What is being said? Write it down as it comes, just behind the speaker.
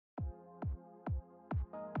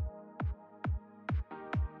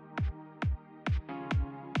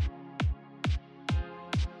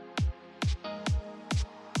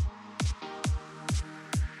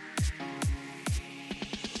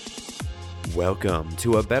Welcome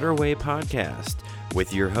to A Better Way podcast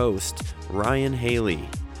with your host, Ryan Haley.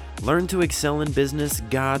 Learn to excel in business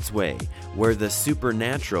God's way, where the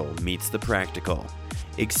supernatural meets the practical.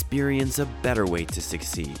 Experience a better way to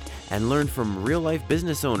succeed and learn from real-life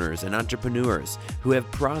business owners and entrepreneurs who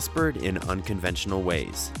have prospered in unconventional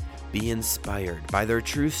ways. Be inspired by their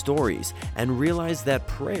true stories and realize that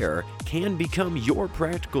prayer can become your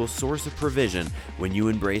practical source of provision when you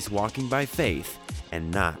embrace walking by faith and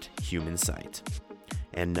not human sight.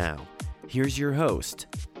 And now, here's your host,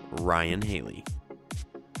 Ryan Haley.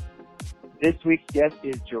 This week's guest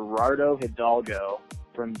is Gerardo Hidalgo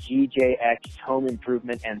from GJX Home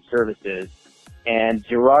Improvement and Services. And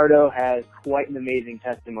Gerardo has quite an amazing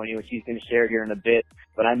testimony, which he's going to share here in a bit.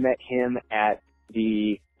 But I met him at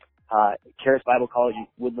the Charis Bible College in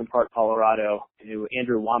Woodland Park, Colorado, who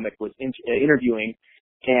Andrew Womack was interviewing.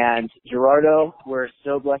 And Gerardo, we're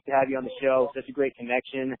so blessed to have you on the show. Such a great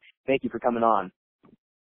connection. Thank you for coming on.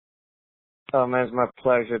 Oh, man, it's my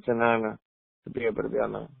pleasure. It's an honor to be able to be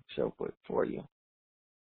on the show for you.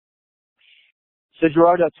 So,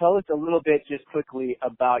 Gerardo, tell us a little bit just quickly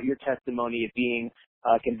about your testimony of being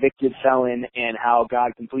a convicted felon and how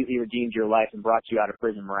God completely redeemed your life and brought you out of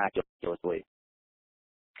prison miraculously.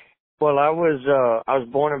 Well, I was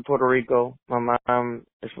born in Puerto Rico. My mom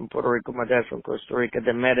is from Puerto Rico. My dad's from Costa Rica.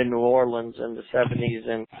 They met in New Orleans in the 70s,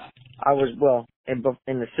 and I was, in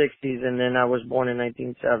the 60s, and then I was born in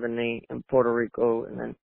 1970 in Puerto Rico, and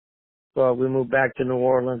then, we moved back to New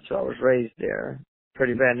Orleans, so I was raised there.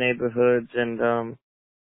 Pretty bad neighborhoods, and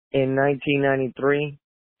in 1993,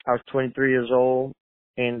 I was 23 years old,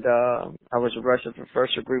 and I was arrested for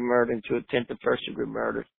first-degree murder and 2 attempted first-degree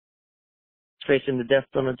murder. Facing the death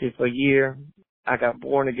penalty for a year. I got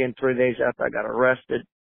born again 3 days after I got arrested.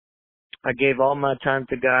 I gave all my time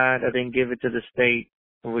to God. I didn't give it to the state.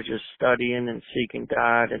 I was just studying and seeking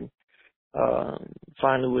God, and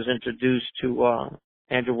finally was introduced to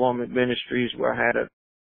Andrew Womack Ministries, where I had a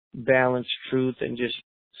balanced truth and just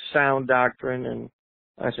sound doctrine, and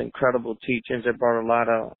that's incredible teachings that brought a lot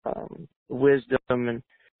of wisdom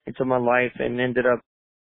into my life, and ended up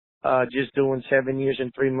just doing 7 years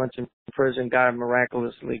and 3 months in prison. God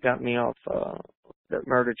miraculously got me off that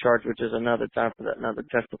murder charge, which is another time for that, another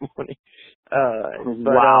testimony.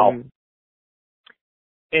 Wow.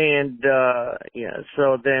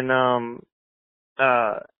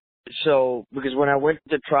 So because when I went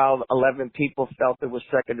to trial, 11 people felt it was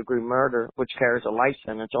second-degree murder, which carries a life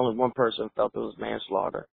sentence. Only one person felt it was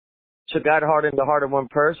manslaughter. So God hardened the heart of one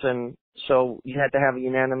person, so you had to have a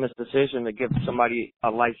unanimous decision to give somebody a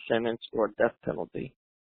life sentence or a death penalty.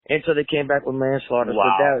 And so they came back with manslaughter.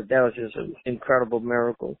 Wow. So that was just an incredible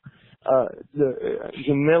miracle. The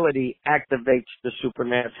humility activates the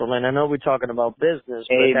supernatural. And I know we're talking about business,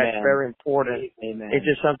 but Amen. That's very important. Amen. It's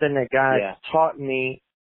just something that God taught me.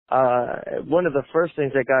 One of the first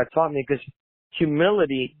things that God taught me, because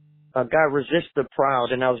humility, God resists the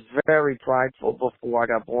proud, and I was very prideful before I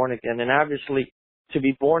got born again. And obviously, to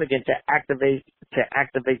be born again, to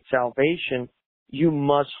activate salvation, you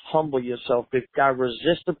must humble yourself. Because God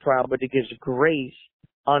resists the proud, but He gives grace,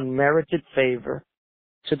 unmerited favor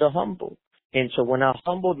to the humble. And so when I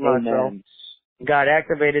humbled myself, God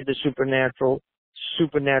activated the supernatural,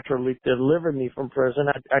 supernaturally delivered me from prison.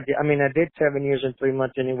 I did 7 years and 3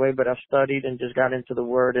 months anyway, but I studied and just got into the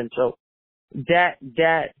Word, and so that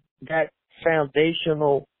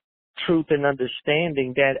foundational truth and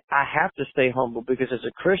understanding that I have to stay humble, because as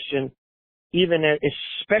a Christian,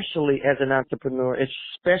 especially as an entrepreneur,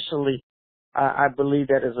 especially I believe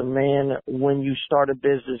that as a man, when you start a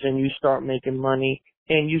business and you start making money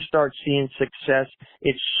and you start seeing success,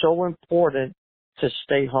 it's so important to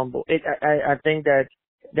stay humble. I think that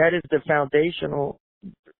is the foundational,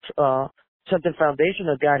 something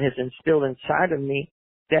foundational God has instilled inside of me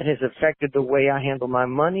that has affected the way I handle my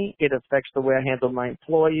money. It affects the way I handle my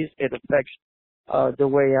employees. It affects the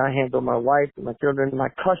way I handle my wife, my children, my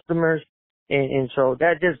customers. And so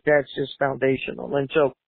that's just foundational. And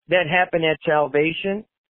so that happened at salvation.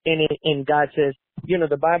 And God says,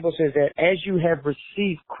 the Bible says that as you have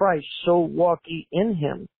received Christ, so walk ye in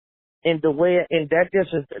Him. And that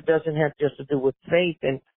doesn't have just to do with faith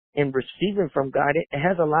and receiving from God. It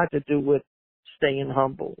has a lot to do with staying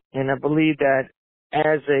humble. And I believe that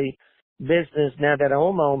as a business, now that I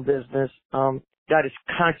own my own business, God is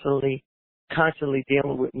constantly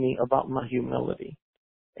dealing with me about my humility.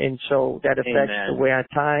 And so that affects the way I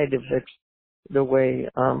tithe, it affects the way,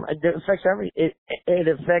 it affects it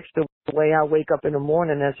affects the way I wake up in the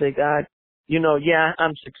morning and say, God,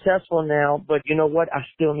 I'm successful now, but you know what? I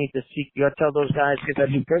still need to seek you. I tell those guys, because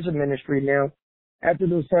I do prison ministry now. After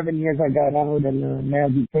those 7 years I got out and now I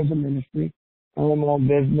do prison ministry. I own my own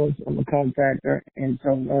business. I'm a contractor, and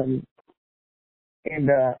so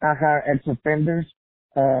I hire ex-offenders.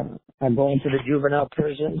 I go into the juvenile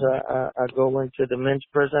prisons. I go into the men's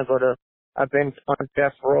prison. I've been on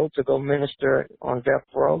death row to go minister on death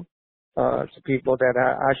row to people that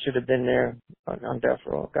I should have been there on death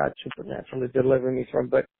row. God supernaturally delivered me from.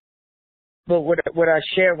 But what I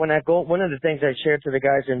share when I go, one of the things I share to the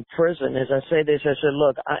guys in prison is I say this. I said,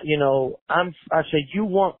 look, I said, you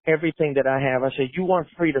want everything that I have. I said, you want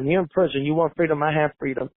freedom. You're in prison. You want freedom. I have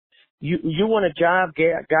freedom. You want a job?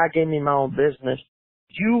 God gave me my own business.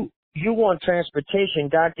 You want transportation?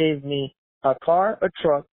 God gave me a car, a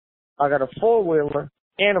truck. I got a 4-wheeler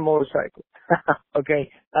and a motorcycle. Okay.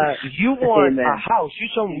 You want Amen. a house?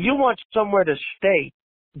 You want somewhere to stay?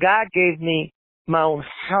 God gave me my own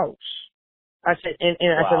house. I said, and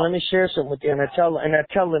I said, let me share something with you. And I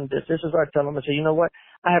tell them this. This is what I tell them. I say, you know what?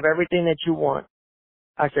 I have everything that you want.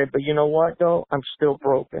 I said, but you know what though? I'm still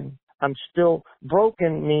broken. I'm still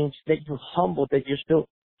broken means that you're humble, that you're still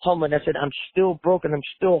humble. And I said, I'm still broken. I'm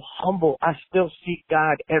still humble. I still seek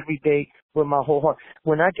God every day with my whole heart.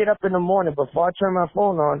 When I get up in the morning, before I turn my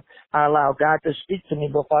phone on, I allow God to speak to me.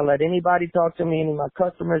 Before I let anybody talk to me, any of my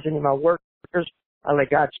customers, any of my workers, I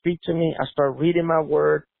let God speak to me. I start reading my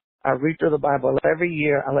word. I read through the Bible every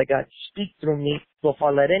year. I let God speak through me before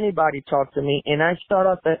I let anybody talk to me. And I start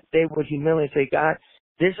off that day with humility and say, God,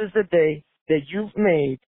 this is the day that you've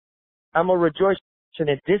made. I'm going to rejoice in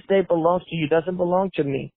it. This day belongs to you, doesn't belong to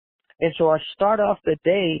me. And so I start off the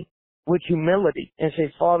day with humility and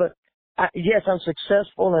say, Father, yes, I'm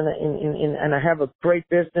successful and I have a great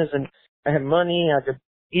business and I have money. I can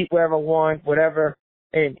eat wherever I want, whatever.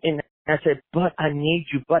 And I said, but I need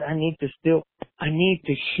you, I need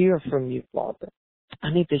to hear from you, Father.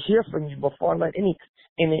 I need to hear from you before I let any,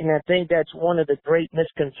 and I think that's one of the great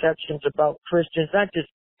misconceptions about Christians, not just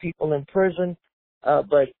people in prison,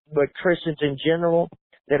 but Christians in general,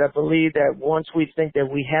 that I believe that once we think that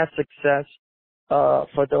we have success,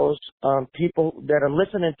 for those, people that are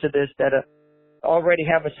listening to this that already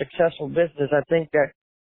have a successful business, I think that,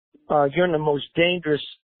 you're in the most dangerous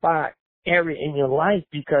area in your life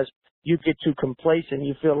because you get too complacent.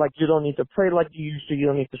 You feel like you don't need to pray like you used to. You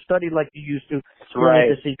don't need to study like you used to. You don't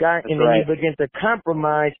need to see God. And then you begin to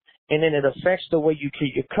compromise, and then it affects the way you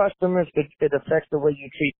treat your customers. It affects the way you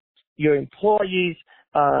treat your employees.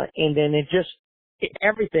 And then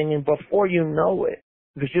everything. And before you know it,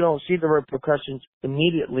 because you don't see the repercussions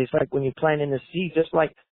immediately, it's like when you're planting a seed, just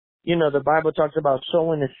like, the Bible talks about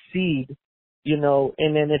sowing a seed, and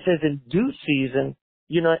then it says in due season,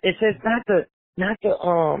 it says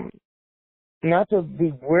not to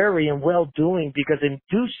be weary and well-doing, because in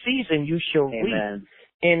due season you shall reap.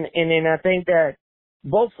 And then I think that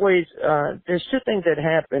both ways, there's two things that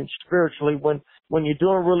happen spiritually when you're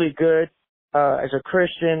doing really good, as a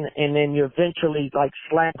Christian, and then you eventually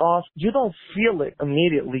slack off. You don't feel it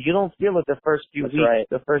immediately. You don't feel it the first few weeks,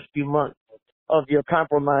 the first few months of your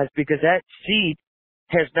compromise, because that seed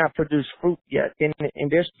has not produced fruit yet. And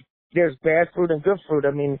there's bad fruit and good fruit.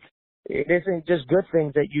 I mean, it isn't just good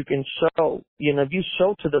things that you can sow. If you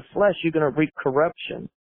sow to the flesh, you're going to reap corruption.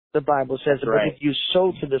 The Bible says, but if you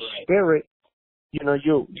sow to the Spirit,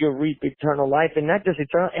 you'll reap eternal life, and not just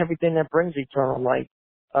eternal, everything that brings eternal life.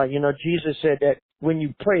 Jesus said that when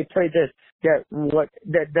you pray this, that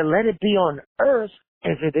let it be on earth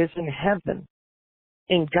as it is in heaven.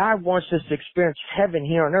 And God wants us to experience heaven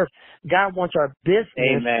here on earth. God wants our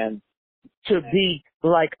business to be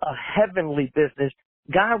like a heavenly business.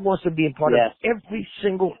 God wants to be a part of every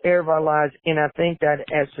single area of our lives. And I think that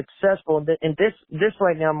as successful, and this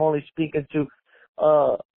right now I'm only speaking to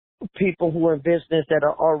people who are in business that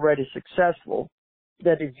are already successful,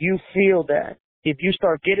 that if you feel that, if you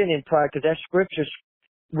start getting in pride, because that scripture's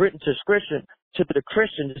written to the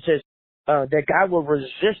Christian, it says that God will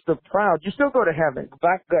resist the proud. You still go to heaven.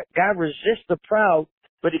 God resists the proud,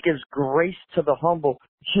 but He gives grace to the humble.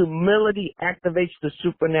 Humility activates the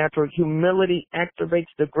supernatural. Humility activates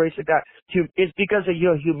the grace of God. It's because of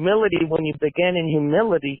your humility, when you began in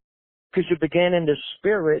humility, because you began in the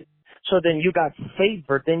Spirit. So then you got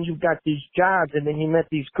favor, then you got these jobs, and then you met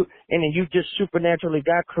these, and then you just supernaturally,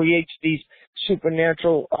 God creates these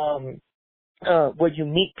supernatural, where you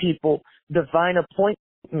meet people, divine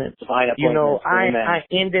appointments. I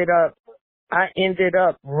ended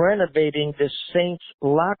up renovating the Saints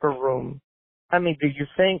locker room. I mean, do you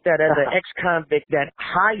think that as an ex-convict that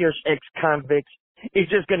hires ex-convicts is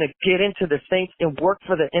just going to get into the Saints and work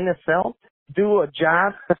for the NFL? Do a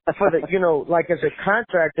job for the, as a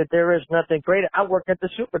contractor, there is nothing greater. I work at the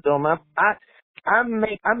Superdome. I'm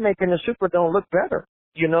making the Superdome look better.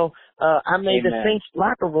 I made the Amen. Saints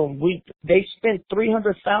locker room. They spent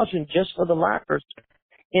 $300,000 just for the lockers.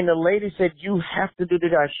 And the lady said, you have to do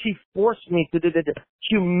that. She forced me to do that.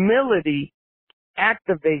 Humility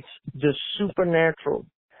activates the supernatural.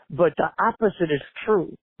 But the opposite is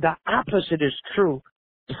true. The opposite is true.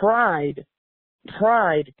 Pride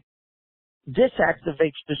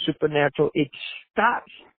disactivates the supernatural. It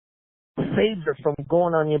stops favor from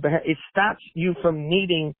going on your behalf. It stops you from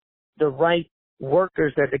needing the right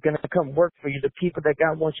workers that are going to come work for you, the people that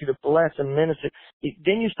God wants you to bless and minister.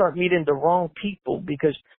 Then you start meeting the wrong people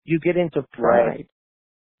because you get into pride. Right.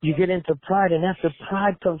 You get into pride, and after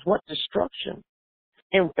pride comes what? Destruction.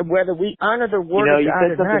 And whether we honor the word of you God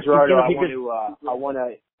said or something, not, Gerardo, because I want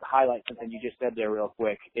to highlight something you just said there real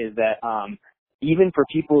quick, is that even for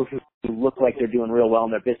people who look like they're doing real well in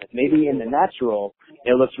their business, maybe in the natural,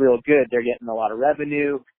 it looks real good. They're getting a lot of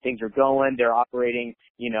revenue. Things are going. They're operating,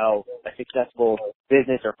 a successful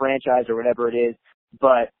business or franchise or whatever it is.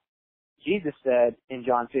 But Jesus said in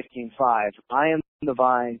John 15:5, I am the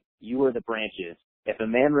vine, you are the branches. If a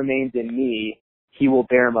man remains in me, he will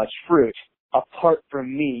bear much fruit. Apart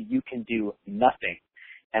from me, you can do nothing.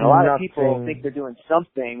 And a lot of people think they're doing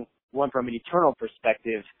something, one from an eternal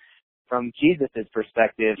perspective. From Jesus'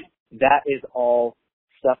 perspective, that is all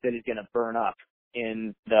stuff that is going to burn up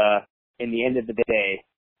in the end of the day.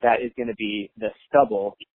 That is going to be the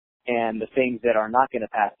stubble and the things that are not going to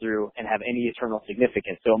pass through and have any eternal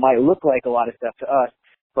significance. So it might look like a lot of stuff to us,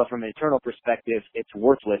 but from an eternal perspective, it's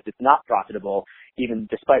worthless. It's not profitable, even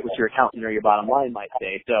despite what your accountant or your bottom line might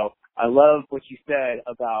say. So I love what you said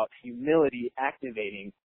about humility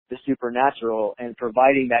activating the supernatural and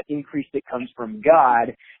providing that increase that comes from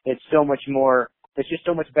God. It's just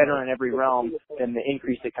so much better in every realm than the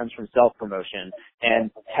increase that comes from self-promotion.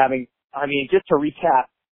 And just to recap,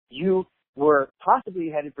 you were possibly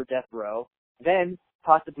headed for death row, then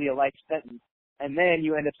possibly a life sentence, and then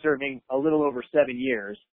you end up serving a little over 7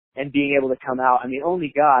 years and being able to come out.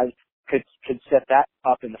 Only God could set that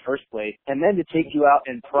up in the first place. And then to take you out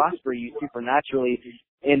and prosper you supernaturally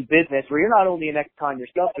in business where you're not only an ex-con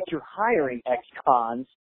yourself, but you're hiring ex-cons.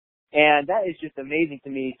 And that is just amazing to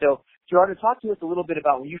me. So, Gerardo, talk to us a little bit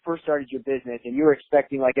about when you first started your business and you were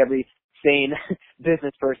expecting, like every sane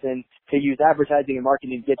business person, to use advertising and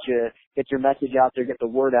marketing to get your message out there, get the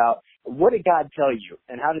word out. What did God tell you,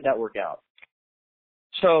 and how did that work out?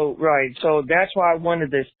 So that's why I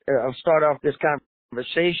wanted to start off this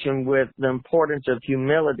conversation with the importance of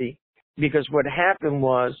humility, because what happened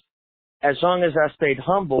was, as long as I stayed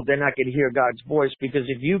humble, then I could hear God's voice. Because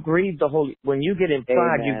if you grieve when you get in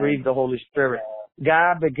pride, Amen. you grieve the Holy Spirit.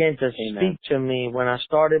 God began to speak to me when I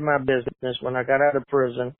started my business, when I got out of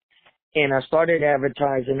prison, and I started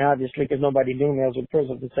advertising, obviously, because nobody knew me. I was in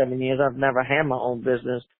prison for 7 years. I've never had my own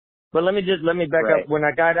business. But let me back up. When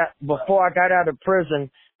before I got out of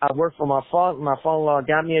prison, I worked for my father-in-law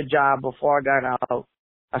got me a job before I got out.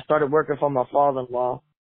 I started working for my father-in-law.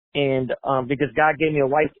 And, because God gave me a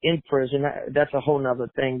wife in prison, that's a whole nother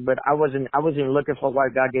thing. But I wasn't looking for a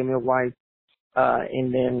wife. God gave me a wife.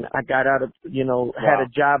 And then I got out of, had a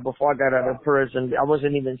job before I got out of prison. I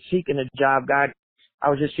wasn't even seeking a job. I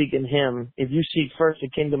was just seeking Him. If you seek first the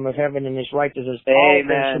kingdom of heaven and His righteousness, all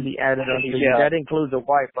things should be added unto you. That includes a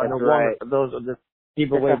wife and a woman. Those are the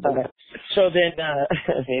people way for that. So then,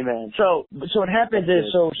 Amen. So what happens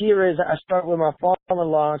is, I start with my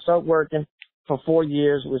father-in-law, I start working for 4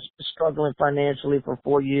 years, was struggling financially for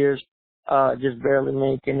 4 years, just barely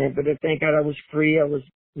making it. But thank God I was free. I was,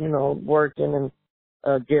 working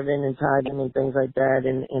and giving and tithing and things like that.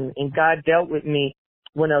 And God dealt with me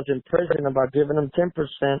when I was in prison about giving them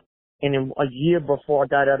 10%. And in a year before I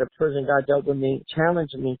got out of prison, God dealt with me,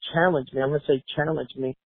 challenged me. I'm going to say challenged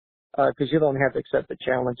me, because you don't have to accept the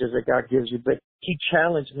challenges that God gives you. But He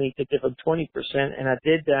challenged me to give Him 20%, and I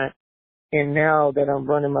did that. And now that I'm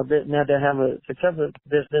running my business, now that I have a successful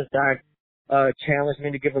business, God challenged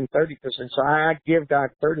me to give Him 30%. So I give God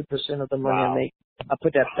 30% of the money I make. I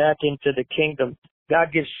put that back into the kingdom.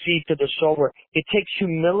 God gives seed to the sower. It takes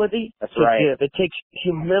humility to give. It takes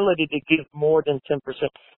humility to give more than 10%.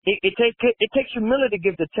 It takes humility to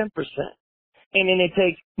give the 10%. And then it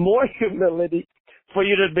takes more humility for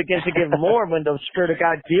you to begin to give more when the Spirit of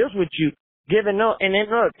God deals with you. Giving no, and then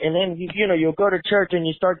look, and then you'll go to church and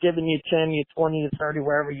you start giving your 10, your 20, your 30,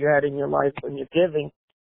 wherever you're at in your life when you're giving.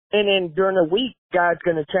 And then during the week, God's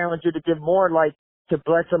going to challenge you to give more, like to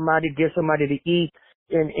bless somebody, give somebody to eat.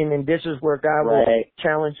 And then this is where God will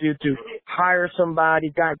challenge you to hire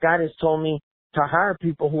somebody. God has told me to hire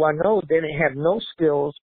people who I know they didn't have no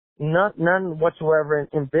skills, none whatsoever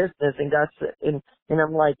in business. And God said, and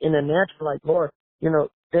I'm like, in the natural, like, Lord,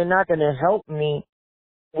 they're not going to help me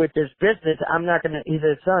with this business, I'm not going to, he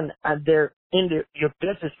said, son, they're in your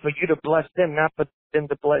business for you to bless them, not for them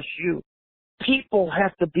to bless you. People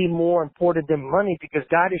have to be more important than money because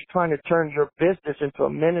God is trying to turn your business into a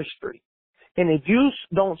ministry. And if you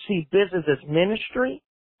don't see business as ministry,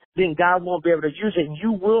 then God won't be able to use it. And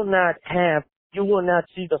you will not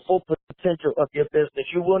see the full potential of your business.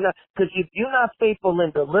 You will not, because if you're not faithful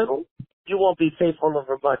in the little, you won't be faithful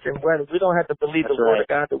over much. And we don't have to believe the word of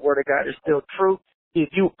God. The word of God is still true. If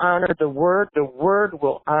you honor the word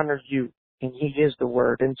will honor you. And he is the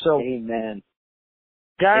word. And so, amen.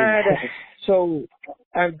 God, amen. So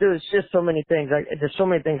there's just so many things. There's so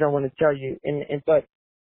many things I want to tell you. But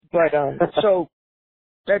so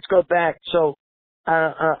let's go back. So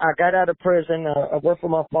I got out of prison. I worked for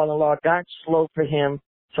my father-in-law. Got slow for him.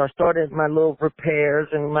 So I started my little repairs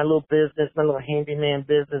and my little business, my little handyman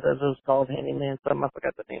business, as it was called, handyman something. I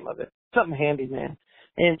forgot the name of it. Something handyman.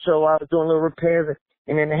 And so I was doing little repairs.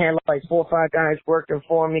 And then I had like 4 or 5 guys working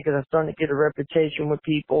for me because I started to get a reputation with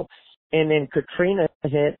people. And then Katrina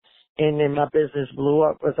hit, and then my business blew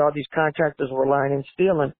up because all these contractors were lying and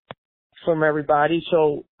stealing from everybody.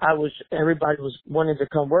 So everybody was wanting to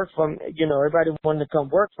come work for me. Everybody wanted to come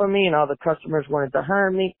work for me, and all the customers wanted to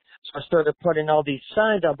hire me. So I started putting all these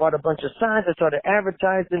signs. I bought a bunch of signs. I started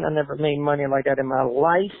advertising. I never made money like that in my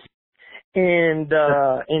life. And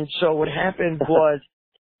so what happened was,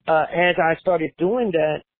 as I started doing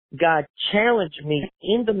that, God challenged me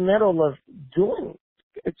in the middle of doing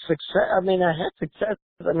success. I mean, I had success.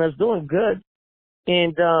 I was doing good.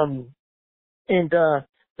 And the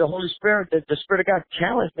Holy Spirit, the Spirit of God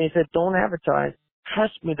challenged me and said, don't advertise.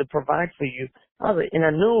 Trust me to provide for you. And I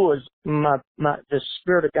knew it was the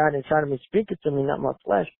Spirit of God inside of me speaking to me, not my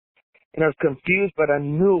flesh. And I was confused, but I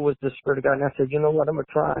knew it was the Spirit of God. And I said, you know what, I'm going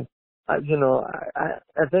to try. I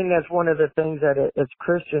think that's one of the things that as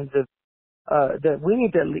Christians, that we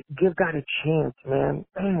need to give God a chance, man.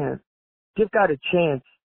 Give God a chance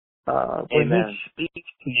when he speaks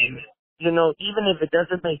to you. Even if it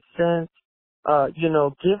doesn't make sense,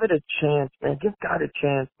 give it a chance, man. Give God a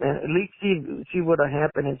chance, man. At least see what'll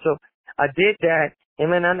happen. And so I did that, and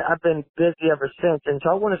man, I've been busy ever since. And so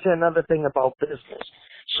I want to say another thing about business.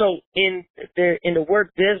 So in the word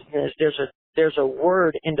business, there's a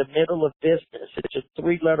word in the middle of business. It's a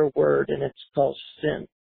 3-letter word, and it's called sin.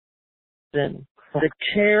 Sin. The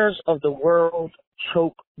cares of the world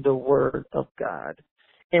choke the word of God.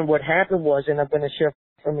 And what happened was, and I'm going to share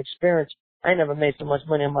from experience, I never made so much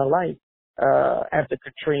money in my life after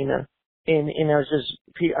Katrina. And I was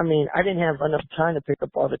I didn't have enough time to pick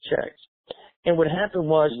up all the checks. And what happened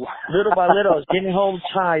was, little by little, I was getting home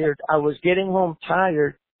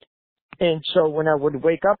tired. And so when I would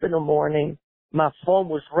wake up in the morning, my phone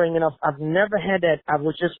was ringing up. I've never had that. I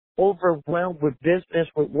was just overwhelmed with business,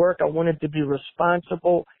 with work. I wanted to be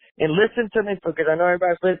responsible. And listen to me, because I know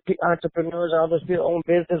everybody's entrepreneurs, all those people own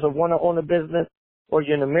business or want to own a business, or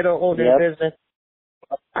you're in the middle of owning a business.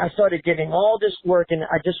 I started getting all this work, and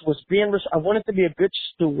I just was I wanted to be a good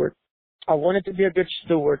steward.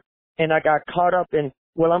 And I got caught up in,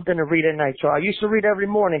 I'm going to read at night. So I used to read every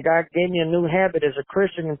morning. God gave me a new habit as a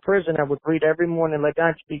Christian in prison. I would read every morning, let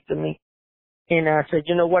God speak to me. And I said,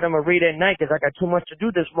 you know what, I'm going to read at night because I got too much to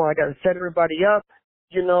do this morning. I got to set everybody up,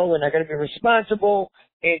 and I got to be responsible.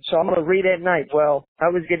 And so I'm going to read at night. Well, I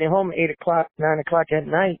was getting home 8 o'clock, 9 o'clock at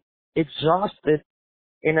night, exhausted.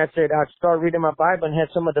 And I said, I'd start reading my Bible and had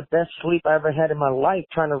some of the best sleep I ever had in my life,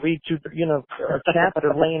 trying to read through, a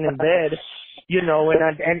chapter laying in bed, and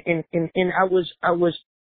I was, I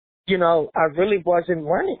really wasn't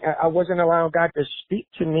learning. I wasn't allowing God to speak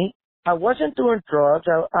to me. I wasn't doing drugs.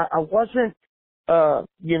 I wasn't,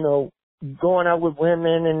 going out with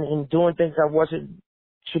women and doing things I wasn't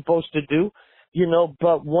supposed to do,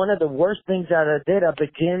 but one of the worst things that I did, I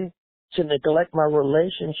began to neglect my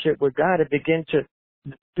relationship with God. I began to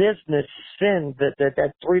business sin,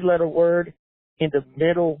 that 3-letter word in the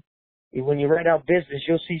middle. When you write out business,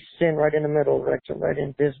 you'll see sin right in the middle, right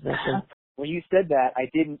in business. And when you said that, I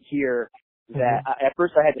didn't hear that. At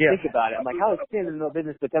first I had to think about it. I'm like, how is sin in no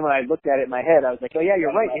business? But then when I looked at it in my head, I was like, oh yeah,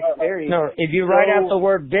 you're right. It's very... No, if you write out the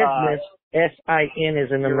word business, S-I-N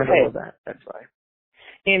is in the middle of that. That's right.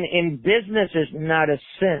 And business is not a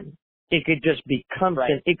sin. It could just become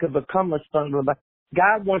sin. It could become a son.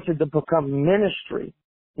 God wants it to become ministry,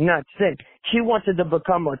 not sin. He wants it to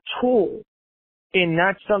become a tool and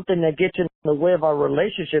not something that gets in the way of our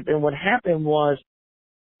relationship. And what happened was,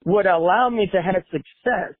 what allowed me to have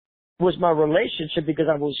success was my relationship, because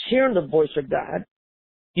I was hearing the voice of God,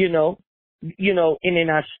 and then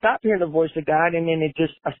I stopped hearing the voice of God, and then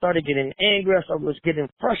I started getting angry. I was getting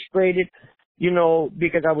frustrated,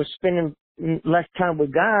 because I was spending less time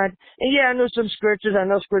with God. And yeah, I know some scriptures. I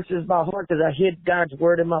know scriptures by heart because I hid God's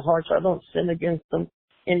word in my heart so I don't sin against them.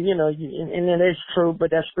 And, you know, and it is true,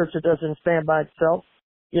 but that scripture doesn't stand by itself.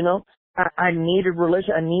 You know, I needed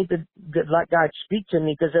religion. I needed to let God speak to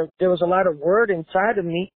me because there was a lot of word inside of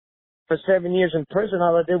me. For 7 years in prison,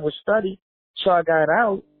 all I did was study. So I got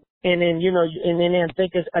out. And then, you know, and then I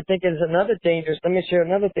think it's another dangerous. Let me share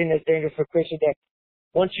another thing that's dangerous for Christians, that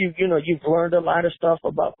once you've learned a lot of stuff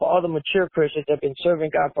about, for all the mature Christians that have been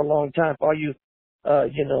serving God for a long time, for all you,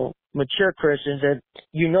 mature Christians that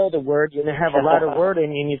you know the word, you have a lot of word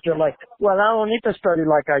in you and you feel like, well, I don't need to study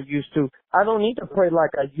like I used to. I don't need to pray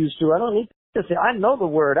like I used to. I don't need to say, I know the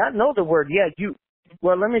word. Yeah,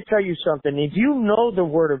 well, let me tell you something. If you know the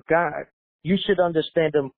word of God, you should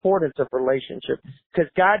understand the importance of relationship, because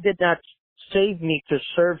God did not save me to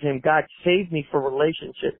serve him. God saved me for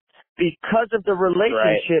relationship. Because of the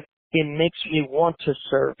relationship, it makes me want to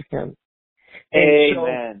serve him.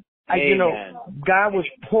 And Amen. God was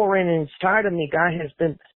pouring inside of me. God has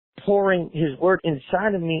been pouring his word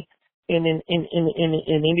inside of me, and it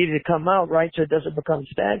needed to come out, right, so it doesn't become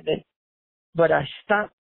stagnant. But I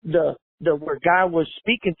stopped where God was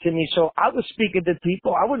speaking to me. So I was speaking to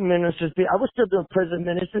people. I would minister to people. I was still doing prison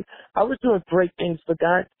ministry. I was doing great things for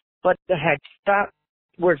God, but I had stopped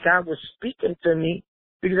where God was speaking to me,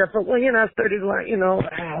 because I thought, well, I studied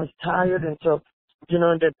I was tired. And so, the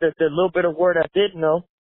little bit of word I did know,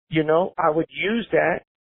 I would use that.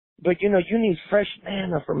 But, you need fresh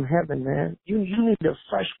manna from heaven, man. You need a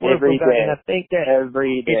fresh word from God. And I think that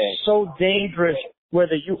every day. It's so dangerous,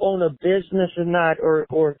 whether you own a business or not, or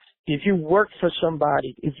if you work for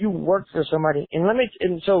somebody, and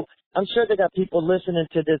so I'm sure they got people listening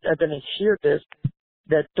to this that are going to hear this,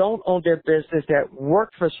 that don't own their business, that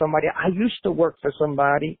work for somebody. I used to work for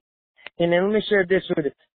somebody. And then let me share this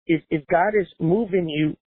with you. If God is moving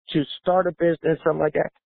you to start a business, something like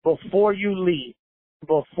that, before you leave,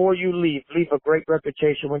 leave a great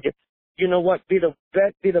reputation. When you know what, be the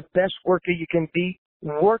best worker you can be.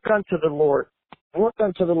 Work unto the Lord.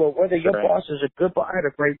 Whether your boss is a good boss. I had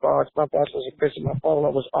a great boss. My boss was a Christian. My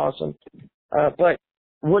follow-up was awesome. But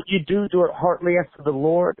what you do it heartily after the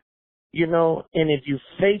Lord, and if you're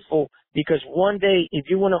faithful, because one day, if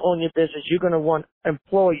you want to own your business, you're going to want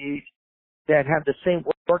employees that have the same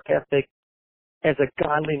work ethic as a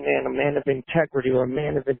godly man, a man of integrity, or a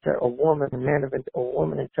woman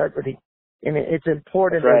integrity. And it's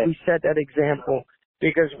important that we set that example,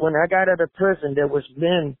 because when I got out of prison, there was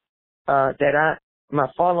men my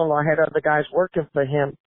father-in-law had other guys working for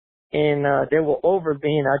him, and they were over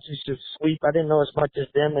me, and I just would sweep. I didn't know as much as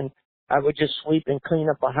them, and I would just sweep and clean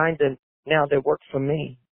up behind them. Now they work for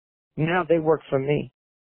me.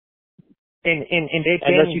 And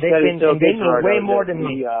they know way more than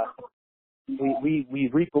me. We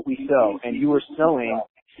reap what we sow, and you were sowing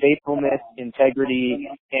faithfulness, integrity,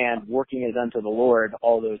 and working as unto the Lord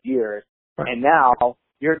all those years. Right. And now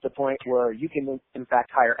you're at the point where you can, in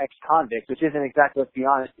fact, hire ex-convicts, which isn't exactly, let's be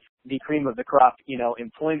honest, the cream of the crop,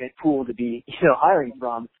 employment pool to be, hiring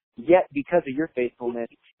from. Yet, because of your faithfulness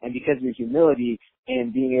and because of your humility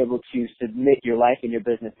and being able to submit your life and your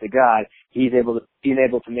business to God, being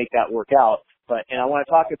able to make that work out. And I want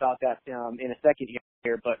to talk about that in a second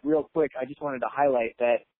here. But real quick, I just wanted to highlight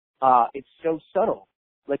that it's so subtle.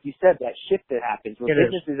 Like you said, that shift that happens where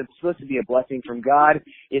business is supposed to be a blessing from God.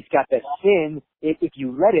 It's got that sin. If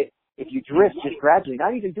you drift just gradually,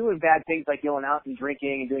 not even doing bad things like going out and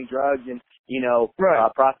drinking and doing drugs and,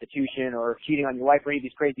 prostitution or cheating on your wife or any of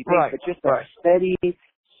these crazy things, but just a steady,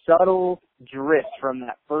 subtle drift from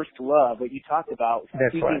that first love, what you talked about,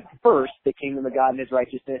 seeking first the kingdom of God and his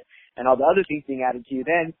righteousness, and all the other things being added to you.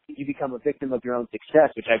 Then you become a victim of your own success,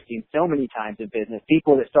 which I've seen so many times in business.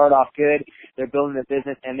 People that start off good, they're building a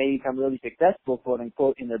business, and they become really successful, quote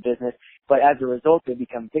unquote, in their business. But as a result, they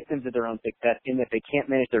become victims of their own success in that they can't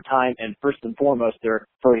manage their time and, first and foremost, their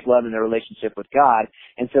first love and their relationship with God.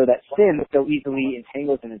 And so that sin that so easily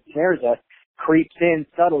entangles and ensnares us creeps in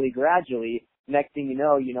subtly, gradually. Next thing you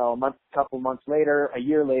know, a couple months later, a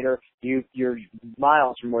year later, you're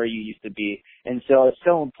miles from where you used to be. And so it's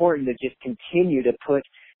so important to just continue to put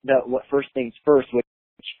what first things first, which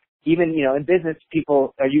even, in business,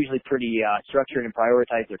 people are usually pretty structured and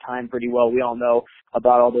prioritize their time pretty well. We all know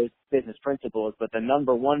about all those business principles, but the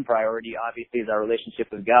number one priority, obviously, is our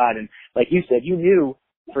relationship with God. And like you said, you knew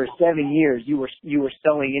for 7 years you were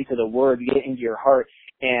sowing into the Word, getting into your heart,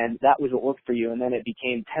 and that was what worked for you. And then it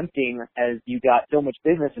became tempting as you got so much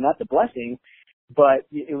business, and that's a blessing, but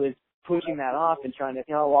it was pushing that off and trying to,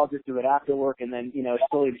 I'll just do it after work. And then,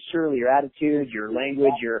 slowly but surely your attitude, your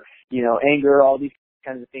language, your, anger, all these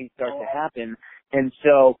kinds of things start to happen. And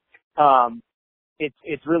so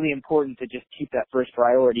it's really important to just keep that first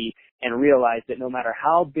priority and realize that no matter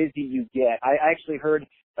how busy you get, I actually heard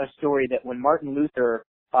a story that when Martin Luther,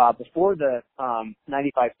 before the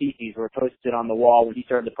 95 Theses were posted on the wall when he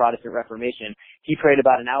started the Protestant Reformation, he prayed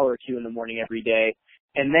about an hour or two in the morning every day.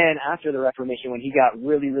 And then after the Reformation, when he got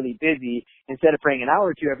really, really busy, instead of praying an hour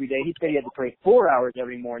or two every day, he said he had to pray 4 hours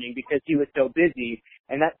every morning because he was so busy.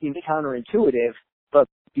 And that seems counterintuitive, but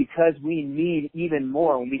because we need even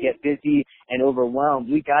more when we get busy and overwhelmed,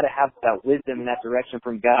 we got to have that wisdom and that direction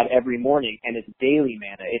from God every morning, and it's daily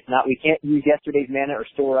manna. It's not, we can't use yesterday's manna or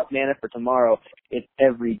store up manna for tomorrow. It's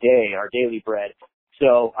every day, our daily bread.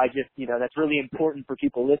 So I just, that's really important for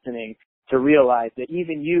people listening to realize that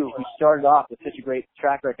even you, who started off with such a great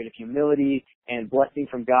track record of humility and blessing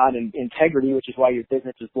from God and integrity, which is why your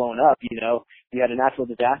business was blown up, you had a natural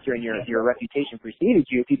disaster and your reputation preceded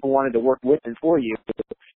you. People wanted to work with and for you.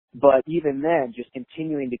 But even then, just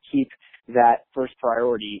continuing to keep that first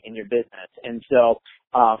priority in your business. And so,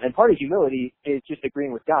 and part of humility is just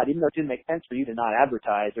agreeing with God. Even though it didn't make sense for you to not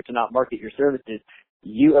advertise or to not market your services,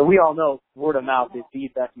 and we all know word of mouth is the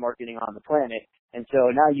best marketing on the planet. And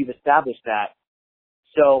so now you've established that.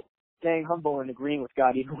 So staying humble and agreeing with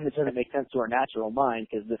God, even when it doesn't make sense to our natural mind,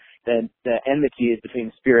 because the enmity is between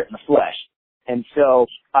the spirit and the flesh. And so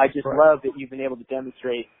I just love that you've been able to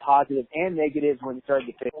demonstrate positive and negatives when it started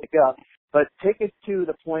to pick up. But take us to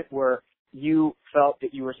the point where you felt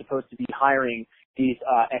that you were supposed to be hiring these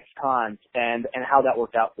ex-cons and how that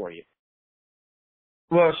worked out for you.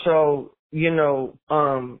 Well, so, as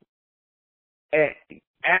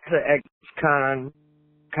an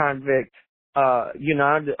ex-convict, I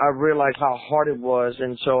realized how hard it was.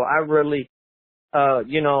 And so I really, I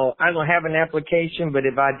don't have an application, but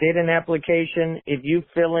if I did an application, if you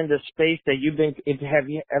fill in the space that have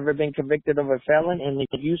you ever been convicted of a felon? And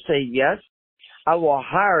if you say yes, I will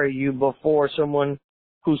hire you before someone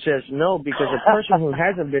who says no, because a person who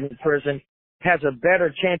hasn't been in prison has a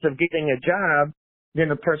better chance of getting a job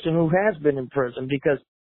than a person who has been in prison, because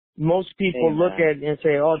most people look at it and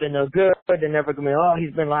say, oh, they're no good. They're never going to be, oh,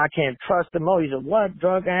 he's been like, I can't trust him. Oh, he's a what?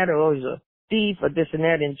 Drug addict. Oh, he's a thief or this and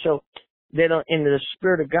that. And so they don't, in the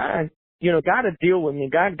spirit of God, God will deal with me.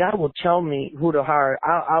 God will tell me who to hire.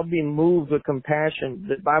 I'll be moved with compassion.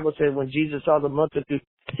 The Bible says when Jesus saw the multitude,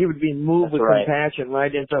 he would be moved with compassion,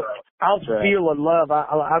 right? And so I'll feel a love.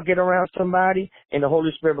 I'll get around somebody and the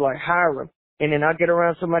Holy Spirit will hire him. And then I'll get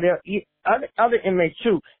around somebody else, other inmates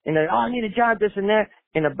too. And they, I need a job, this and that.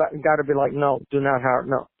 And God will be like, no, do not hire.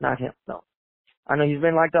 No, not him. No. I know he's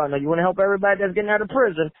been like that. I know you want to help everybody that's getting out of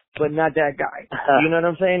prison, but not that guy. You know what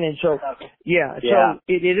I'm saying? And so, so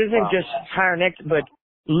it isn't just hiring but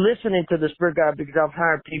listening to the Spirit of God, because I've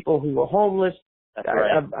hired people who were homeless.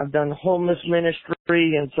 I've done homeless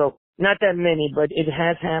ministry, and so not that many, but it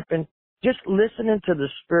has happened. Just listening to the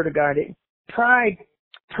Spirit of God. Pride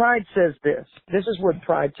says this. This is what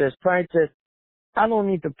pride says. Pride says, I don't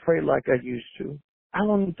need to pray like I used to. I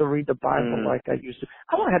don't need to read the Bible like I used to.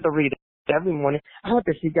 I don't have to read it every morning. I don't have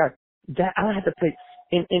to see God. I don't have to pray.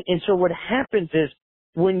 And so what happens is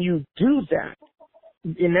when you do that,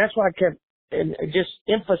 and that's why I kept just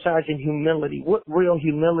emphasizing humility, what real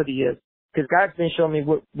humility is, because God's been showing me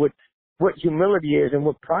what humility is and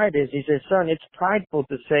what pride is. He says, son, it's prideful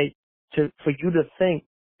to say for you to think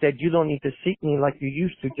that you don't need to seek me like you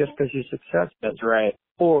used to just because you're successful. That's right.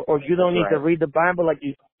 Or you don't need to read the Bible like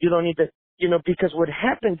you don't need to, because what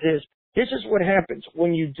happens is, this is what happens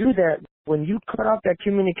when you do that, when you cut off that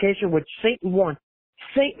communication with Satan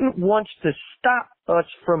wants to stop us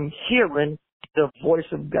from hearing the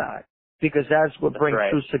voice of God, because that's what brings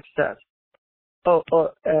true success.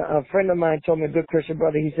 A friend of mine told me, a good Christian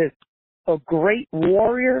brother, he says, a great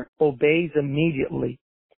warrior obeys immediately.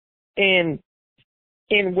 And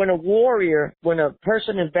when a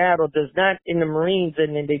person in battle does not, in the Marines,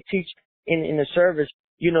 and then they teach in the service,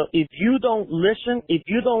 if you don't listen, if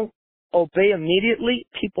you don't obey immediately,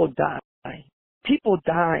 people die. People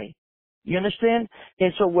die. You understand?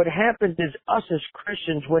 And so what happens is, us as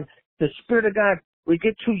Christians, when the Spirit of God, we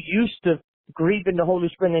get too used to grieving the Holy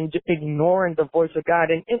Spirit and ignoring the voice of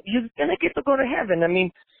God, and you're gonna get to go to heaven. I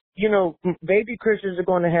mean, baby Christians are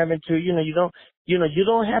going to heaven too. You don't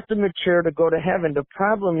have to mature to go to heaven. The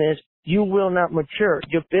problem is you will not mature.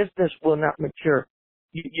 Your business will not mature.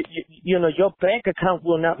 Your bank account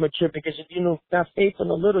will not mature, because if you're not faithful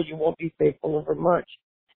in a little, you won't be faithful over much.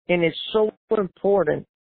 And it's so important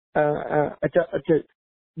that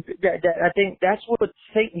I think that's what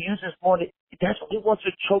Satan uses more. That's what he wants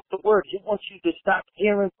to choke the word. He wants you to stop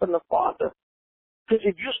hearing from the Father. Because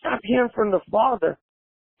if you stop hearing from the Father,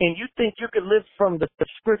 and you think you could live from the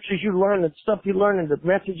scriptures you learned, the stuff you learned, and the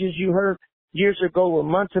messages you heard years ago or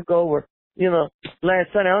months ago, or,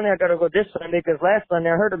 last Sunday, I got to go this Sunday because last Sunday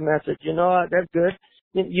I heard a message, that's good.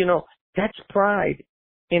 That's pride.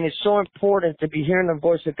 And it's so important to be hearing the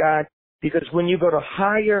voice of God, because when you go to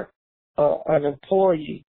hire an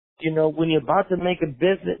employee, when you're about to make a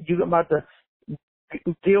business, you're about to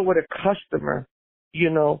deal with a customer,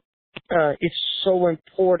 it's so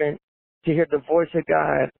important to hear the voice of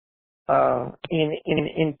God.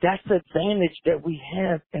 And that's the advantage that we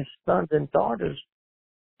have as sons and daughters.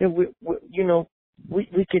 That we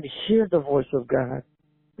could hear the voice of God.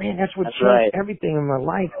 Man, that's what changed everything in my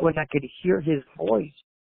life, when I could hear his voice.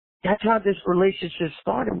 That's how this relationship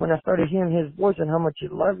started, when I started hearing his voice and how much he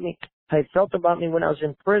loved me, how he felt about me when I was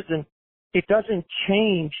in prison. It doesn't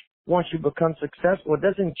change once you become successful. It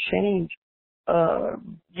doesn't change, or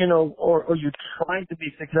you're trying to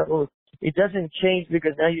be successful. It doesn't change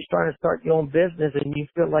because now you're trying to start your own business and you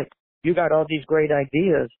feel like you got all these great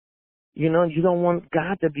ideas. You don't want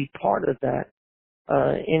God to be part of that.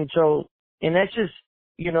 And that's just,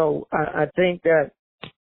 I think that,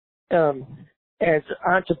 as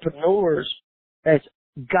entrepreneurs, as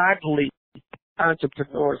godly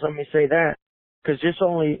entrepreneurs, let me say that, because this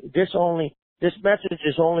message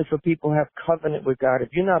is only for people who have covenant with God.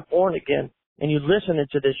 If you're not born again and you're listening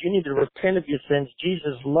to this, you need to repent of your sins.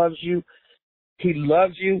 Jesus loves you. He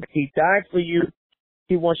loves you. He died for you.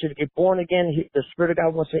 He wants you to get born again. The Spirit of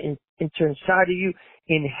God wants to enter inside of you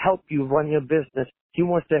and help you run your business. He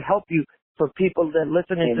wants to help you. For people that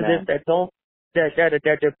listening to this that don't, that their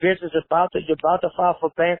business is you're about to file for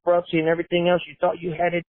bankruptcy and everything else. You thought you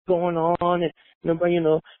had it going on and nobody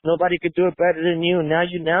could do it better than you. And now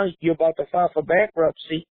you're about to file for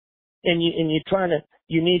bankruptcy and you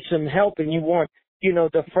need some help and you want,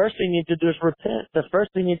 the first thing you need to do is repent. The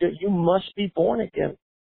first thing you must be born again.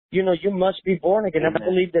 You must be born again. Amen. I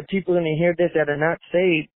believe that people are going to hear this that are not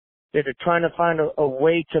saved, that are trying to find a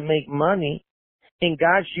way to make money. And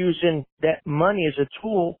God's using that money as a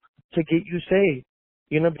tool to get you saved,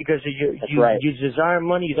 because you desire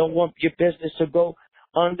money. You don't want your business to go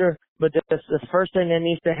under. But the first thing that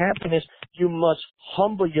needs to happen is you must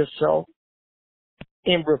humble yourself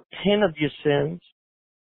and repent of your sins,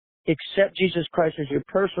 accept Jesus Christ as your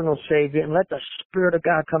personal Savior, and let the Spirit of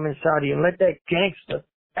God come inside of you, and let that gangster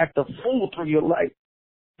act a fool through your life.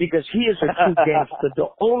 Because he is a true gangster, the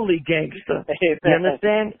only gangster. Amen. You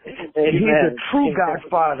understand? Amen. He's a true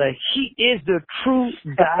Godfather. He is the true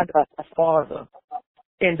Godfather.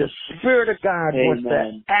 And the Spirit of God wants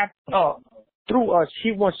to act up through us.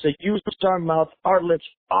 He wants to use our mouth, our lips,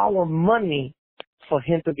 our money for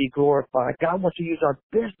him to be glorified. God wants to use our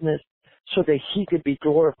business so that he could be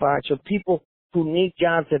glorified. So people who need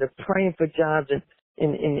jobs, that are praying for jobs,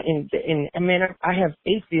 and man, I have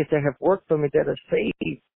atheists that have worked for me that are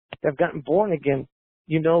saved, that have gotten born again.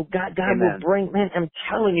 God will bring, man, I'm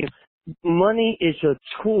telling you, money is a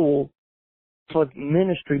tool for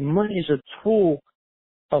ministry. Money is a tool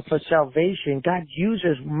for salvation. God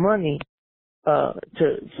uses money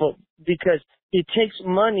because it takes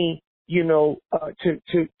money, to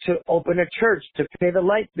open a church, to pay the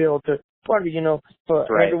light bill, for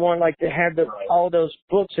everyone like to have all those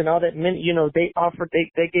books and all that.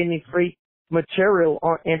 They gave me free material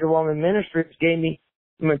on Andrew Woman Ministries, gave me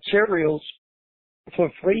materials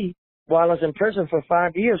for free while I was in prison for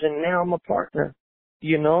 5 years, and now I'm a partner,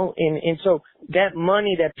 and so that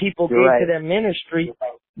money that people gave to that ministry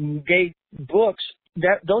gave books.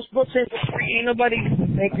 Those books ain't for free. Ain't nobody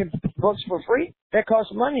making books for free. That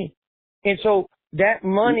costs money. And so that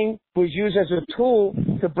money was used as a tool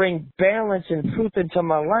to bring balance and truth into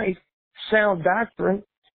my life, sound doctrine,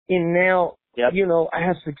 and now, I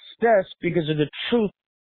have success because of the truth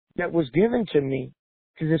that was given to me.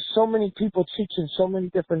 Because there's so many people teaching so many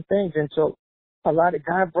different things, and so a lot of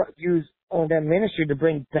God used on that ministry to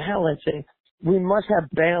bring balance, and we must have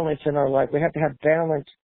balance in our life. We have to have balance,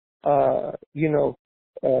 not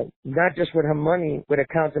just with our money, with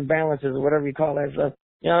accounts and balances or whatever you call that stuff.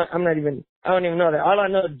 I don't even know that. All I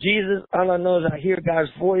know is Jesus. All I know is I hear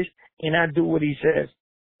God's voice and I do what he says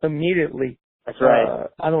immediately. That's right.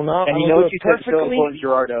 I don't know. And what you said so important,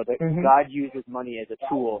 Gerardo, that God uses money as a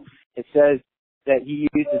tool. It says that he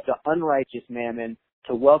uses the unrighteous mammon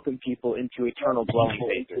to welcome people into eternal dwelling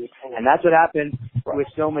places. And that's what happened with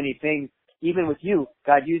so many things. Even with you,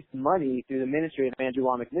 God used money through the ministry of Andrew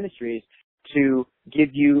Womack Ministries to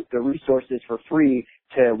give you the resources for free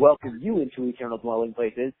to welcome you into eternal dwelling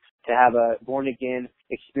places, to have a born-again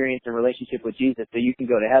experience and relationship with Jesus so you can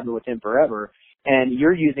go to heaven with him forever. And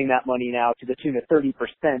you're using that money now to the tune of 30%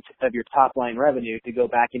 of your top line revenue to go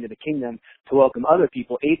back into the kingdom to welcome other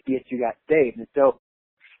people, atheists who got saved. And so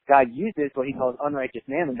God uses what he calls unrighteous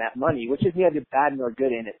mammon, that money, which is neither bad nor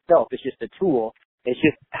good in itself. It's just a tool. It's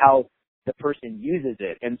just how the person uses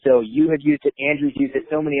it. And so you have used it, Andrew's used it,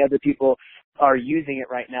 so many other people are using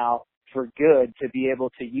it right now for good, to be able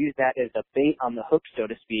to use that as a bait on the hook, so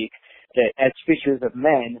to speak, that as fishers of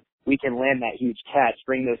men, we can land that huge catch,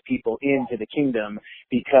 bring those people into the kingdom,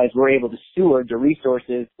 because we're able to steward the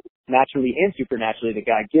resources naturally and supernaturally that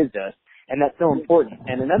God gives us. And that's so important.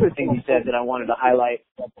 And another thing you said that I wanted to highlight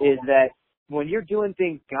is that when you're doing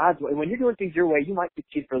things God's way, when you're doing things your way, you might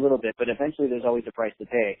succeed for a little bit, but eventually there's always a price to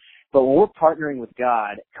pay. But when we're partnering with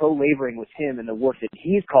God, co-laboring with him in the work that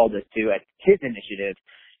he's called us to at his initiative,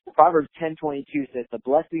 Proverbs 10:22 says, the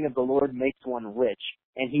blessing of the Lord makes one rich,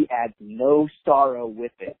 and he adds no sorrow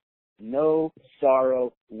with it. No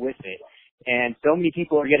sorrow with it. And so many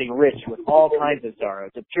people are getting rich with all kinds of sorrow,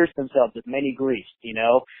 to pierce themselves with many griefs,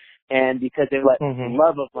 and because they let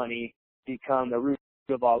love of money become the root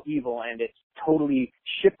of all evil, and it's totally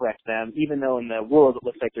shipwrecked them, even though in the world it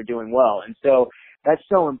looks like they're doing well. And so that's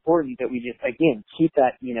so important that we just, again, keep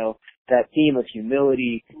that, that theme of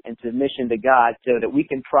humility and submission to God, so that we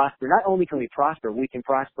can prosper. Not only can we can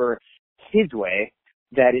prosper his way.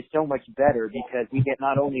 That is so much better, because we get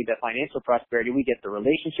not only the financial prosperity, we get the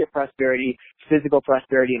relationship prosperity, physical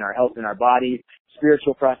prosperity in our health and our bodies,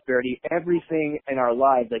 spiritual prosperity, everything in our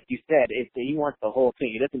lives. Like you said, he wants the whole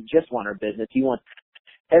thing. He doesn't just want our business. He wants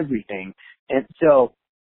everything. And so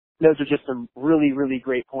those are just some really, really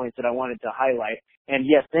great points that I wanted to highlight. And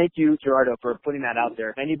yes, thank you, Gerardo, for putting that out there.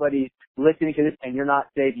 If anybody's listening to this and you're not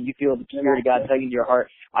saved and you feel the Spirit of God tugging to your heart,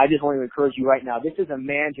 I just want to encourage you right now. This is a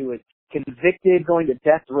man who is convicted, going to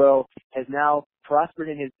death row, has now prospered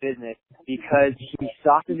in his business because he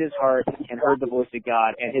softened his heart and heard the voice of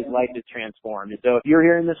God, and his life is transformed. And so if you're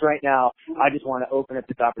hearing this right now, I just want to open up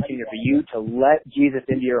this opportunity for you to let Jesus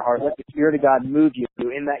into your heart. Let the Spirit of God move you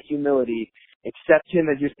in that humility. Accept him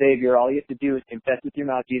as your Savior. All you have to do is confess with your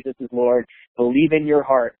mouth Jesus is Lord, believe in your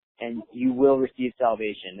heart, and you will receive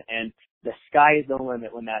salvation. And the sky is the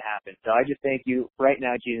limit when that happens. So I just thank you right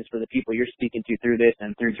now, Jesus, for the people you're speaking to through this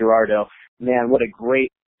and through Gerardo. Man, what a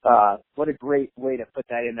great way to put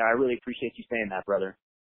that in there. I really appreciate you saying that, brother.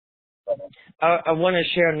 I want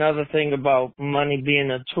to share another thing about money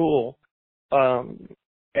being a tool. And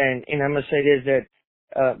I'm going to say this,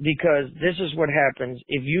 that because this is what happens.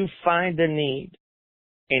 If you find a need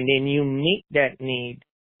and then you meet that need,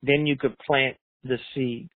 then you could plant the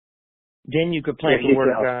seed. Then you could plant the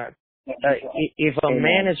word of God. If a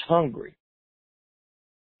man is hungry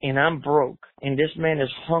and I'm broke, and this man is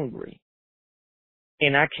hungry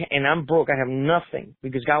and I'm broke, I have nothing,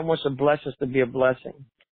 because God wants to bless us to be a blessing.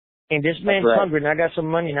 And this man's hungry and I got some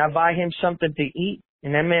money and I buy him something to eat,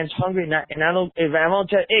 and that man's hungry and I don't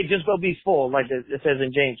tell, hey, just go be full, like it says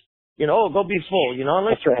in James, go be full,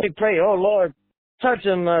 let's pray, oh Lord, touch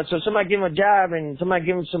him, so somebody give him a job and somebody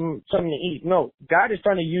give him something to eat. No, God is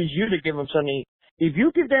trying to use you to give him something to eat. If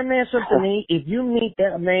you give that man something to eat, if you meet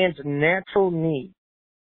that man's natural need,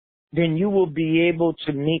 then you will be able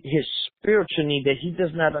to meet his spiritual need that he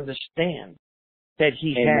does not understand that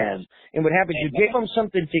he has. And what happens, you give him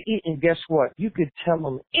something to eat, and guess what? You could tell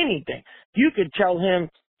him anything. You could tell him,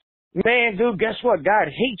 man, dude, guess what? God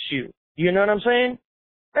hates you. You know what I'm saying?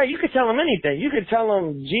 Hey, you could tell him anything. You could tell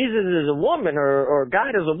him Jesus is a woman or God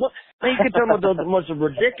is a woman. You could tell him the most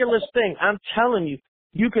ridiculous thing. I'm telling you,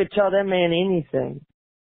 you could tell that man anything.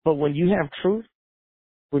 But when you have truth,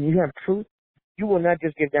 you will not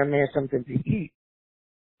just give that man something to eat.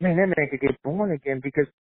 Man, that man could get born again, because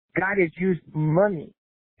God has used money.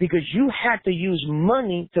 Because you had to use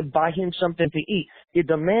money to buy him something to eat. If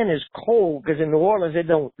the man is cold, because in New Orleans it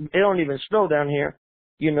don't even snow down here.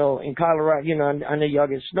 In Colorado, I know y'all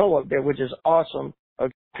get snow up there, which is awesome.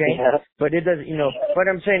 Okay. Yeah. But it doesn't, what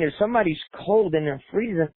I'm saying is, somebody's cold and they're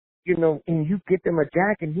freezing, and you get them a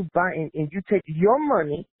jacket, and you buy, and you take your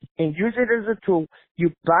money and use it as a tool.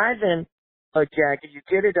 You buy them a jacket, you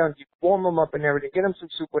get it done, you warm them up and everything, get them some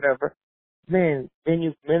soup, whatever. Man, then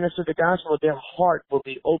you minister the gospel, their heart will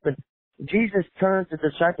be open. Jesus turned to the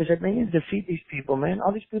disciples and said, man, you need to feed these people, man.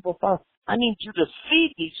 All these people follow. I need you to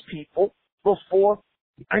feed these people before,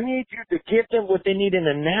 I need you to give them what they need in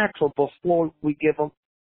the natural before we give them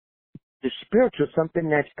the spiritual, something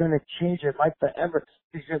that's going to change their life forever,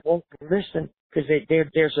 because they won't listen, because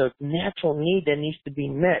there's a natural need that needs to be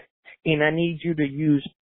met. And I need you to use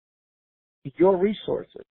your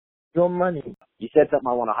resources. your money. You said something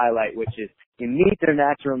I want to highlight, which is you meet their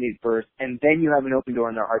natural need first, and then you have an open door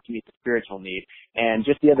in their heart to meet the spiritual need. And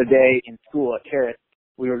just the other day in school at Terrace,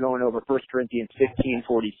 we were going over 1 Corinthians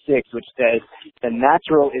 15:46, which says the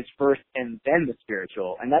natural is first and then the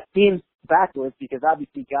spiritual. And that seems backwards because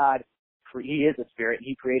obviously God, He is a spirit.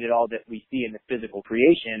 He created all that we see in the physical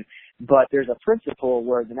creation. But there's a principle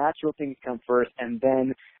where the natural things come first and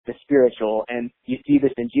then the spiritual. And you see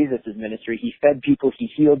this in Jesus' ministry. He fed people. He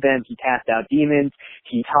healed them. He cast out demons.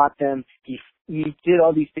 He taught them. He did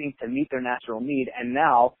all these things to meet their natural need. And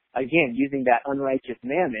now, again, using that unrighteous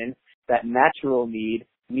mammon, that natural need,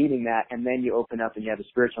 meeting that, and then you open up and you have a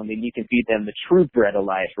spiritual need. You can feed them the true bread of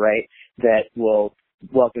life, right, that will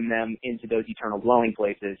welcome them into those eternal dwelling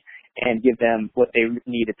places and give them what they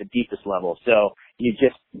need at the deepest level. So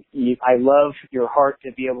I love your heart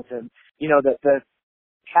to be able to, the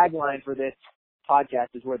tagline for this podcast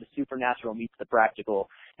is where the supernatural meets the practical,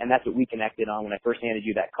 and that's what we connected on when I first handed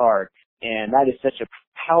you that card. And that is such a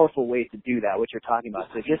powerful way to do that, what you're talking about.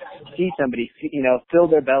 So just see somebody, fill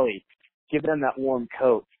their belly, give them that warm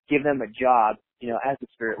coat, give them a job, as the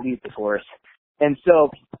Spirit leads, of course. And so,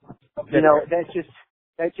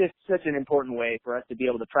 that's just such an important way for us to be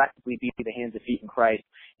able to practically be the hands and feet in Christ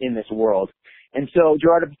in this world. And so,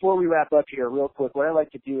 Gerardo, before we wrap up here real quick, what I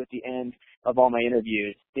like to do at the end of all my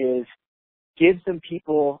interviews is give some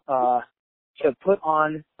people to put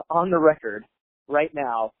on the record right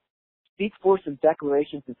now, speak for some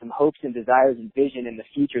declarations and some hopes and desires and vision in the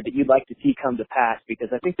future that you'd like to see come to pass, because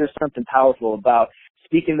I think there's something powerful about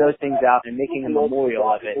speaking those things out and making a memorial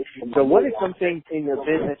of it. So what are some things in your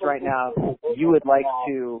business right now you would like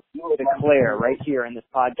to declare right here in this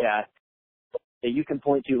podcast that you can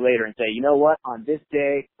point to later and say, you know what, on this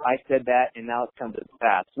day I said that and now it's come to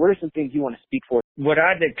pass? What are some things you want to speak for? What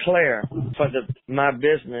I declare for my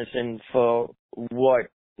business and for what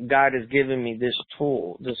God has given me, this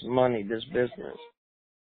tool, this money, this business,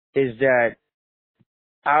 is that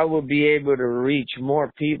I will be able to reach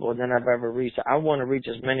more people than I've ever reached. I want to reach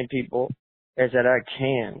as many people as that I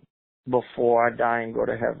can before I die and go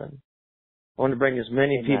to heaven. I want to bring as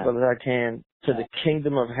many people as I can to the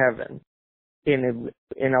kingdom of heaven. And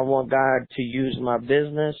I want God to use my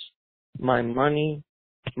business, my money,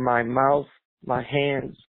 my mouth, my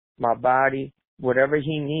hands, my body, whatever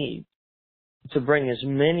He needs, to bring as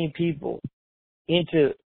many people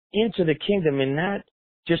into the kingdom, and not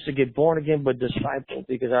just to get born again, but disciple,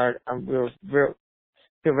 because I'm feel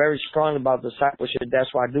very strong about discipleship.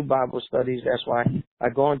 That's why I do Bible studies. That's why I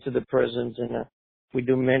go into the prisons and we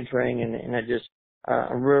do mentoring, and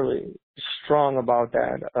I'm really strong about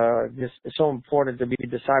that. It's so important to be a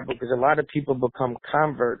disciple, because a lot of people become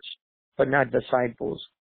converts but not disciples,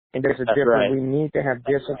 and there's a difference. Right. We need to have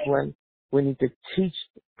discipline. We need to teach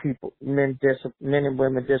people, men and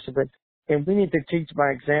women discipline, and we need to teach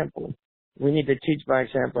by example. We need to teach by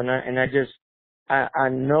example, I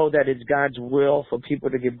know that it's God's will for people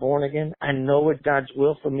to get born again. I know it's God's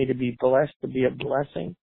will for me to be blessed, to be a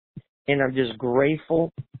blessing, and I'm just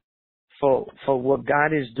grateful for what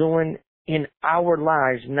God is doing in our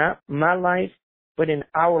lives, not my life, but in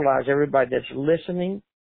our lives. Everybody that's listening,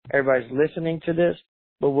 everybody's listening to this.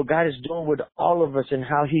 But what God is doing with all of us, and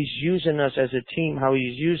how He's using us as a team, how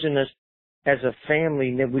He's using us as a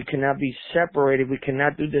family, that we cannot be separated. We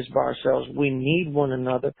cannot do this by ourselves. We need one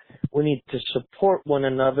another. We need to support one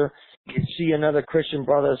another. You see another Christian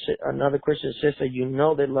brother, another Christian sister,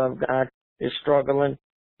 they love God, they're struggling.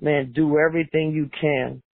 Man, do everything you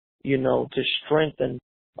can, to strengthen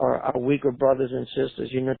our weaker brothers and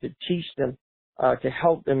sisters, to teach them, to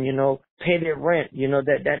help them, pay their rent,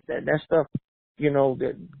 that stuff.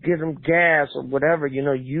 Give them gas or whatever,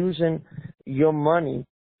 using your money,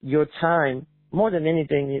 your time, more than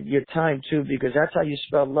anything, your time too, because that's how you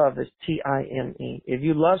spell love, is Time. If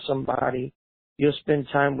you love somebody, you'll spend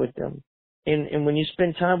time with them. And when you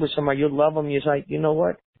spend time with somebody, you'll love them. You're like, you know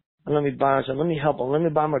what? Let me buy some, let me help them, let me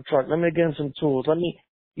buy them a truck, let me get them some tools, let me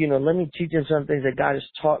teach them some things that God has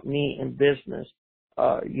taught me in business.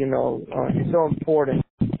 It's so important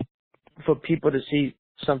for people to see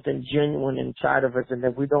something genuine inside of us, and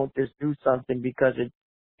that we don't just do something because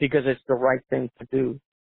it's the right thing to do,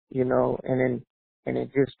 and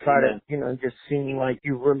it just try to, just seem like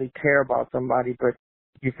you really care about somebody, but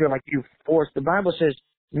you feel like you forced. The Bible says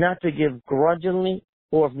not to give grudgingly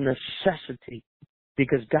or of necessity,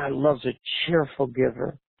 because God loves a cheerful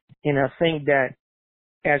giver. And I think that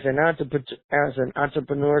as an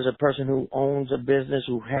entrepreneur, as a person who owns a business,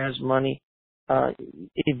 who has money,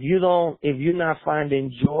 if you're not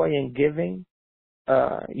finding joy in giving,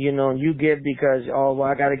 you give because,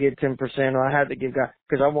 I got to get 10%, or I have to give God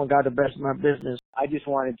because I want God to bless my business. I just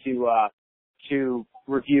wanted to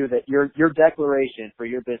review that your declaration for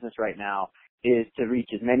your business right now is to reach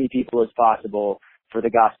as many people as possible for the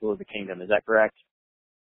gospel of the kingdom. Is that correct?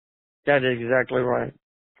 That is exactly right.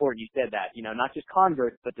 You said that, not just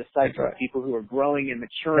converts, but disciples, right. people who are growing and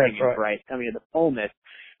maturing That's in right. Christ, coming to the fullness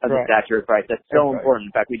of Right. the stature of Christ. That's so That's important.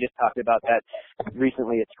 In fact, we just talked about that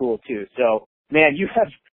recently at school too. So, man, you have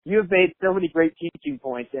made so many great teaching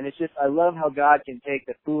points, and it's just, I love how God can take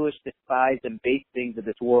the foolish, despised, and base things of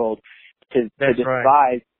this world to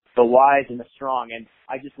despise the wise and the strong. And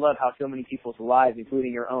I just love how so many people's lives,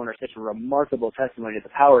 including your own, are such a remarkable testimony to the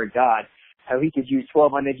power of God. How he could use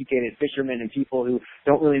 12 uneducated fishermen and people who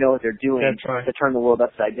don't really know what they're doing to turn the world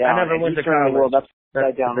upside down. I never went to turn the world college.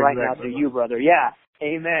 upside down right now through you, brother. Yeah,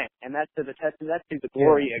 amen. And that's to the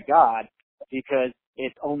glory of God, because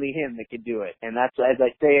it's only him that can do it. And that's, as I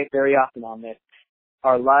say it very often on this,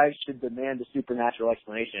 our lives should demand a supernatural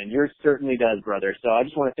explanation. And yours certainly does, brother. So I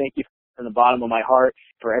just want to thank you from the bottom of my heart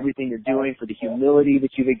for everything you're doing, for the humility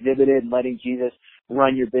that you've exhibited and letting Jesus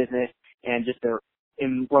run your business, and just the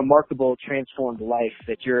remarkable transformed life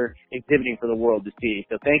that you're exhibiting for the world to see.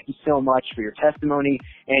 So thank you so much for your testimony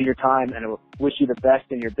and your time, and I wish you the best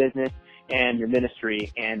in your business and your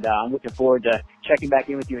ministry. And I'm looking forward to checking back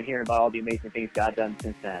in with you and hearing about all the amazing things God's done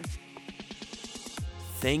since then.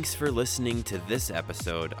 Thanks for listening to this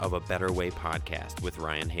episode of A Better Way podcast with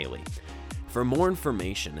Ryan Haley. For more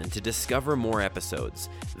information and to discover more episodes,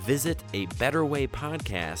 visit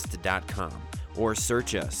abetterwaypodcast.com. or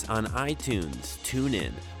search us on iTunes,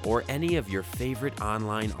 TuneIn, or any of your favorite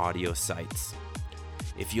online audio sites.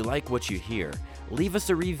 If you like what you hear, leave us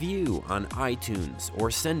a review on iTunes or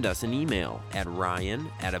send us an email at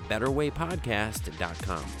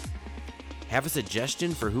ryan@abetterwaypodcast.com. Have a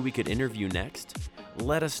suggestion for who we could interview next?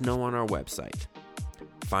 Let us know on our website.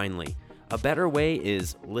 Finally, A Better Way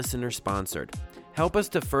is listener-sponsored. Help us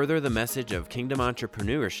to further the message of kingdom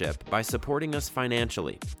entrepreneurship by supporting us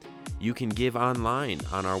financially. You can give online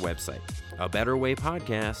on our website,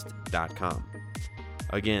 abetterwaypodcast.com.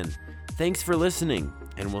 Again, thanks for listening,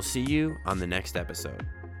 and we'll see you on the next episode.